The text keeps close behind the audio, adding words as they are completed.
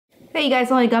Hey you guys,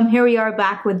 here we are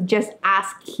back with Just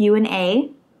Ask Q&A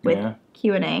with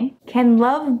Q&A. Can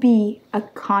love be a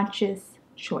conscious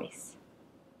choice?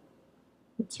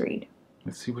 Let's read.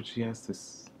 Let's see what she has to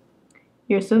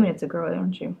You're assuming it's a girl,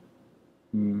 aren't you?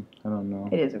 I don't know.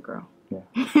 It is a girl. Yeah.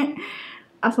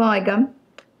 Assalamualaikum.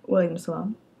 Walaikum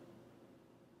salam.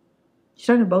 She's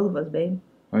talking to both of us, babe.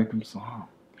 Walaikum salam.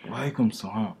 Walaikum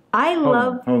salam. Hold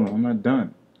on, I'm not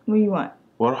done. What do you want?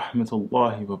 Wa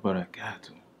rahmatullahi wa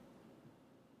barakatuh.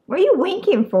 What are you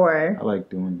winking for? I like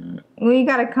doing that. Well, you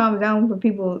gotta calm down for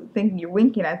people thinking you're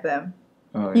winking at them.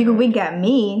 Oh, you can wink at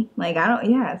me. Like, I don't,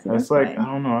 See, that's like, I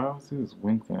don't know. I always do this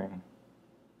wink thing.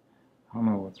 I don't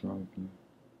know what's wrong with me.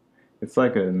 It's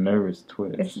like a nervous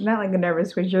twitch. It's not like a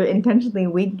nervous twitch. You're intentionally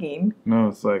winking. No,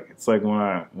 it's like when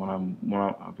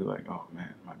I'll be like, oh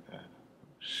man, my bad.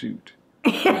 Shoot.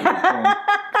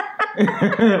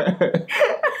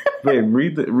 Babe,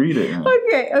 read it. Man.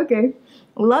 Okay.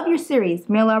 Love your series.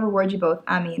 May Allah reward you both.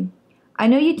 Amin. I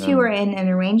know you two are in an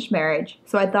arranged marriage,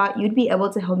 so I thought you'd be able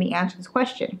to help me answer this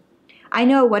question. I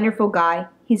know a wonderful guy.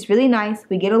 He's really nice.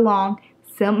 We get along.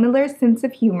 Similar sense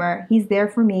of humor. He's there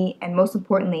for me, and most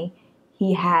importantly,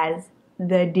 he has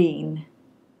the deen.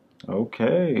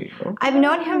 Okay. I've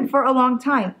known him for a long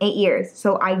time, 8 years,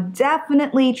 so I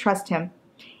definitely trust him.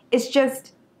 It's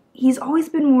just, he's always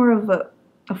been more of a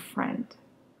friend.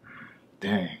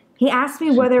 Dang. He asked me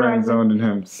whether I would...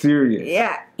 him. Serious.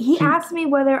 Yeah. He asked me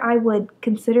whether I would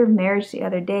consider marriage the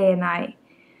other day, and I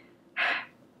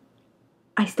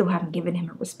still haven't given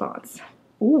him a response.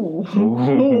 Ooh.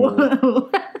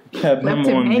 Kept him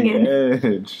on the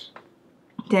edge.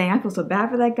 Dang, I feel so bad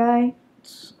for that guy.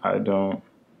 I don't.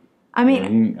 I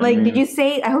mean, did you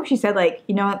say, I hope she said, like,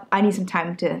 you know what, I need some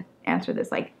time to answer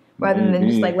this, like, rather than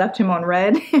just, like, left him on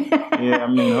red. Yeah, I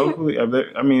mean, hopefully,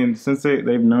 since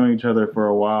they've known each other for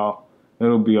a while,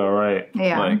 it'll be all right.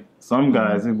 Yeah. Like, some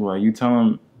guys, like, you tell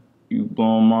them, you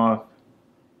blow them off.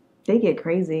 They get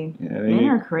crazy. Yeah, they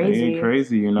are crazy. They get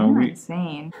crazy, you know. They're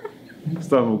insane.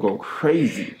 Stuff will go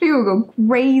crazy. People go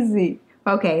crazy.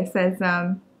 Okay, it says,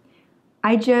 the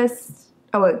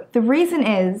reason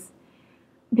is,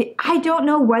 I don't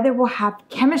know whether we'll have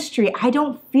chemistry. I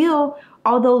don't feel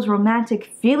all those romantic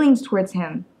feelings towards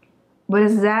him. But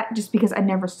is that just because I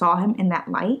never saw him in that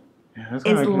light? Yeah,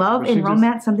 is love and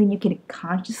romance something you can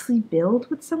consciously build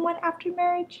with someone after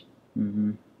marriage?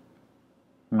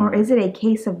 Mm-hmm. Or is it a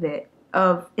case of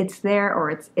it's there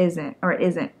or it isn't?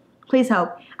 Please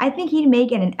help. I think he'd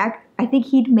make an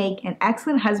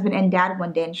excellent husband and dad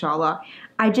one day, inshallah.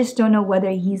 I just don't know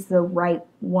whether he's the right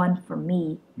one for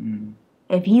me. Mm.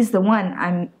 If he's the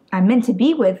one I'm meant to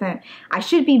be with, and I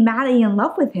should be madly in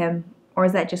love with him, or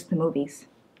is that just the movies?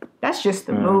 That's just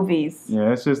the movies.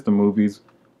 Yeah, it's just the movies.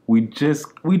 We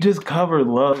just covered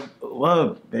love,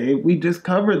 babe. We just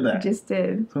covered that. We just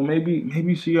did. So maybe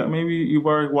you've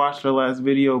already watched her last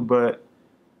video, but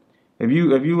if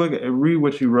you read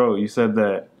what you wrote, you said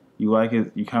that you like his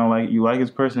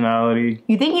personality.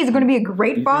 You think he's going to be a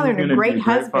great father and a great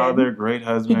husband. Great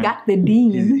husband. He got the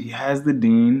deen. He has the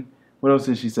deen. What else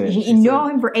did she say? You know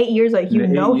him for 8 years, like you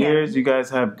know him. 8 years, you guys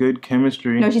have good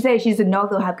chemistry. No, she said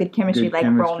they'll have good chemistry,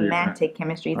 romantic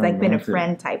chemistry. It's like been a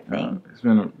friend type thing. It's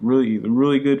been a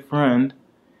really good friend.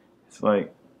 It's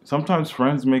like sometimes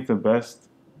friends make the best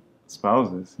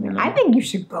spouses. You know? I think you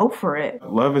should go for it.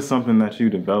 Love is something that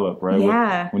you develop, right?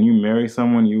 Yeah. When you marry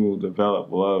someone, you will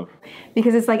develop love.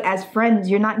 Because it's like as friends,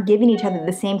 you're not giving each other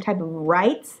the same type of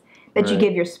rights that you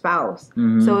give your spouse.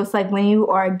 Mm-hmm. So it's like when you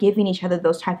are giving each other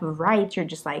those type of rights, you're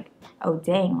just like, oh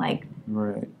dang, like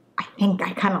I think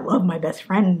I kind of love my best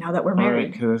friend now that we're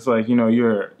married. Because it's like,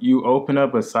 you open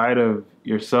up a side of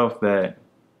yourself that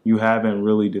you haven't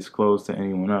really disclosed to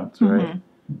anyone else, right?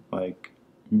 Mm-hmm. Like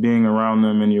being around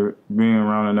them and you're being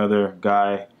around another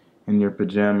guy in your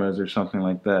pajamas or something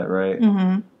like that, right?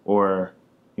 Mm-hmm. Or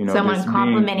someone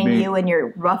complimenting you in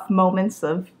your rough moments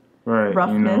of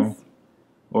roughness.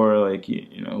 Or like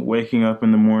waking up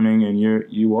in the morning and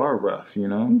you are rough,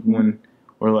 Mm-hmm.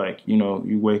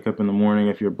 You wake up in the morning,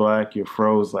 if you're black, you're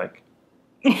froze like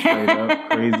straight up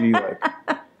crazy, like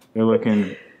you're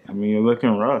looking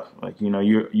rough, like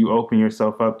you open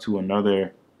yourself up to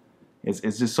another. It's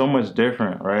just so much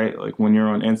different, right? Like when you're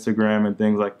on Instagram and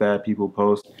things like that, people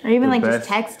post or even like just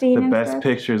texting the best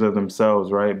pictures of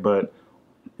themselves, right?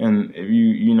 And if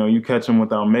you catch them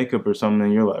without makeup or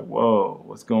something, you're like, whoa,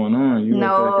 what's going on? You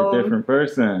look like a different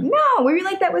person. No, were you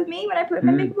like that with me when I put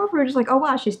my makeup on? We were just like, oh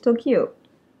wow, she's still cute.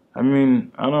 I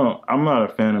mean, I'm not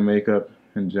a fan of makeup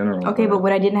in general. Okay, but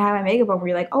when I didn't have my makeup on, were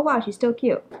you like, oh wow, she's still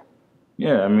cute?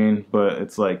 Yeah, I mean, but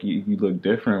it's like you look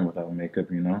different without makeup,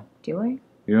 Do I?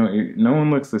 No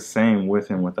one looks the same with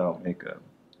and without makeup.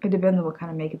 It depends on what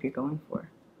kind of makeup you're going for.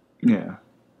 Yeah,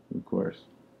 of course.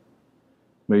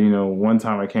 But one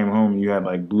time I came home, you had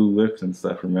like blue lips and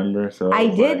stuff. Remember? So I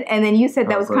did, like, and then you said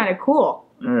that was kind of cool.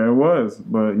 Yeah, it was.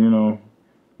 But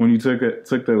when you took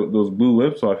those blue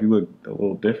lips off, you looked a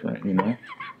little different. You know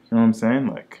what I'm saying?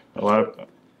 Like a lot of.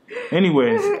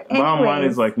 Anyways, bottom line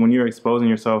is like when you're exposing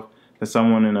yourself to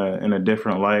someone in a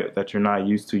different light that you're not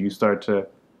used to, you start to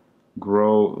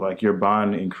grow. Like your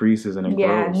bond increases and it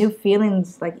grows. New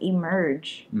feelings like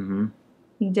emerge. Mm-hmm.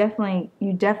 You definitely.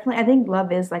 I think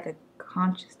love is like a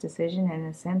conscious decision in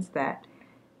the sense that.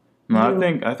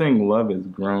 No, I think love is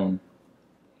grown.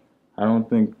 I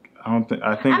think. I'm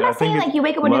not saying like you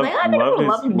wake up and you're like, oh, I think I'm gonna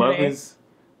love him today.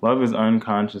 Love is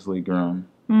unconsciously grown.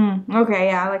 Okay,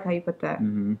 yeah, I like how you put that.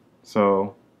 Mm-hmm.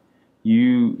 So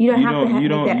you don't have to make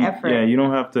that effort. Yeah, you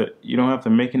don't have to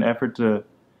make an effort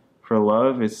for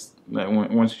love. It's like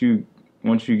once you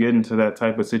get into that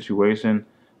type of situation,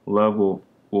 love will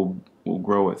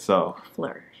grow itself.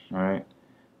 Flourish. Right?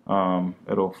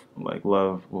 It'll like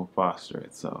love will foster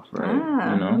itself,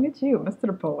 right? Look at you,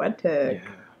 Mr. Poetic. Yeah.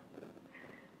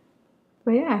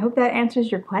 But yeah, I hope that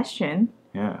answers your question.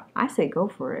 Yeah. I say go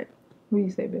for it. What do you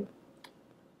say, babe?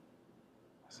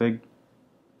 Say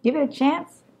give it a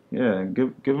chance. Yeah,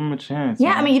 give them a chance. Yeah,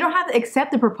 man. I mean, you don't have to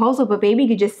accept the proposal, but maybe you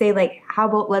could just say like, how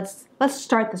about let's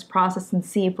start this process and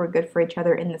see if we're good for each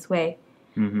other in this way.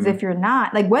 Because if you're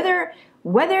not, like whether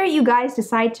you guys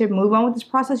decide to move on with this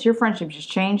process, your friendship just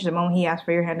changed the moment he asked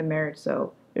for your hand in marriage.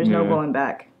 So there's no going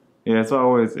back. Yeah, it's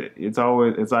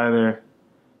either,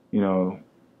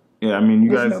 yeah, I mean,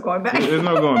 there's no going back. There's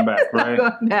no going back, right? No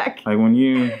going back. Like when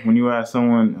you ask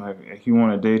someone like if you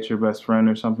want to date your best friend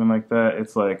or something like that,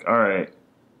 it's like, all right,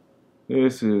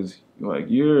 this is like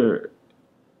you're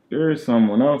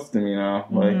someone else to me now.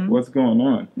 Like what's going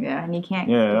on? Yeah, and you can't.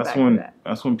 Yeah,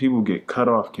 that's when people get cut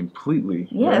off completely.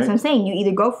 Yeah, right? That's what I'm saying. You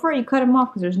either go for it, or you cut them off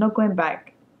because there's no going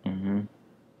back. Mm-hmm.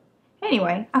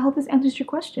 Anyway, I hope this answers your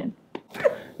question.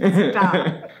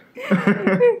 Stop.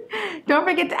 Don't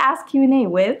forget to ask Q&A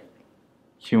with.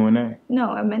 Q&A. No,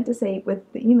 I meant to say with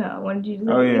the email. What did you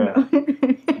say? Oh, yeah.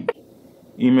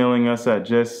 Emailing us at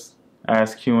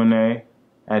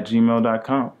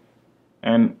justasqqa@gmail.com.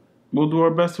 And we'll do our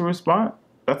best to respond.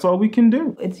 That's all we can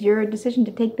do. It's your decision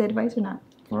to take the advice or not.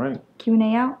 All right.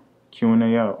 Q&A out.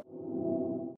 Q&A out.